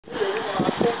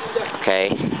Okay.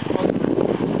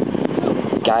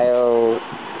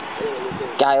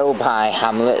 Gaobei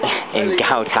Hamlet in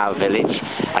Gaotao village.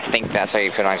 I think that's how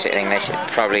you pronounce it in English.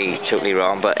 Probably totally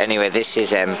wrong, but anyway, this is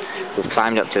we've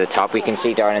climbed up to the top. We can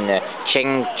see down in the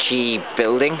Chengqi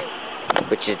building,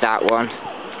 which is that one.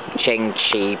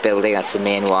 Chengqi building, that's the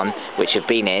main one, which we've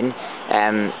been in.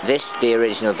 The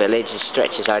original village,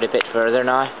 stretches out a bit further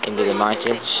now into the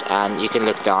mountains, and you can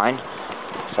look down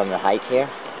from the height here.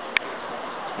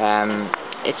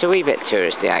 It's a wee bit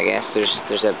touristy, I guess.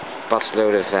 There's a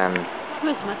busload of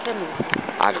Where's my camera?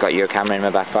 I've got your camera in my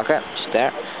back pocket, just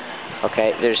there.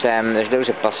 Okay, there's loads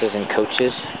of buses and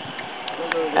coaches.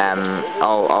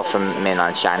 All from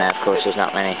mainland China, of course. There's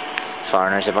not many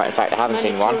foreigners about. In fact, I haven't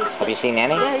seen one. Have you seen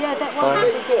any? Yeah, that one.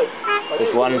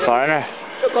 There's one foreigner.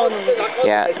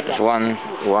 Yeah, there's one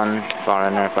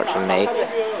foreigner apart from me.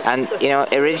 And you know,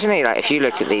 originally, like if you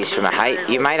look at these from a height,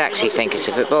 you might actually think it's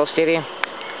a football stadium.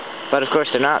 But of course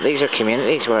they're not. These are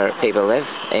communities where people live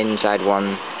inside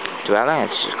one dwelling.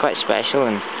 It's quite special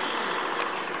and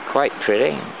quite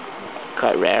pretty,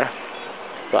 quite rare.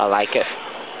 But I like it.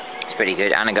 It's pretty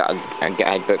good. And I got a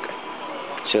guidebook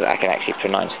so that I can actually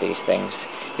pronounce these things.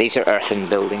 These are earthen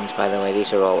buildings, by the way.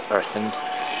 These are all earthened.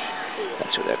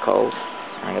 That's what they're called.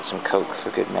 I got some Coke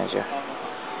for good measure.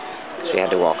 So we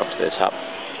had to walk up to the top.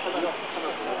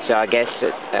 So I guess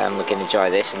that we can enjoy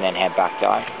this and then head back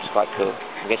down. It's quite cool.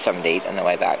 We'll get something to eat on the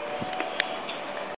way back.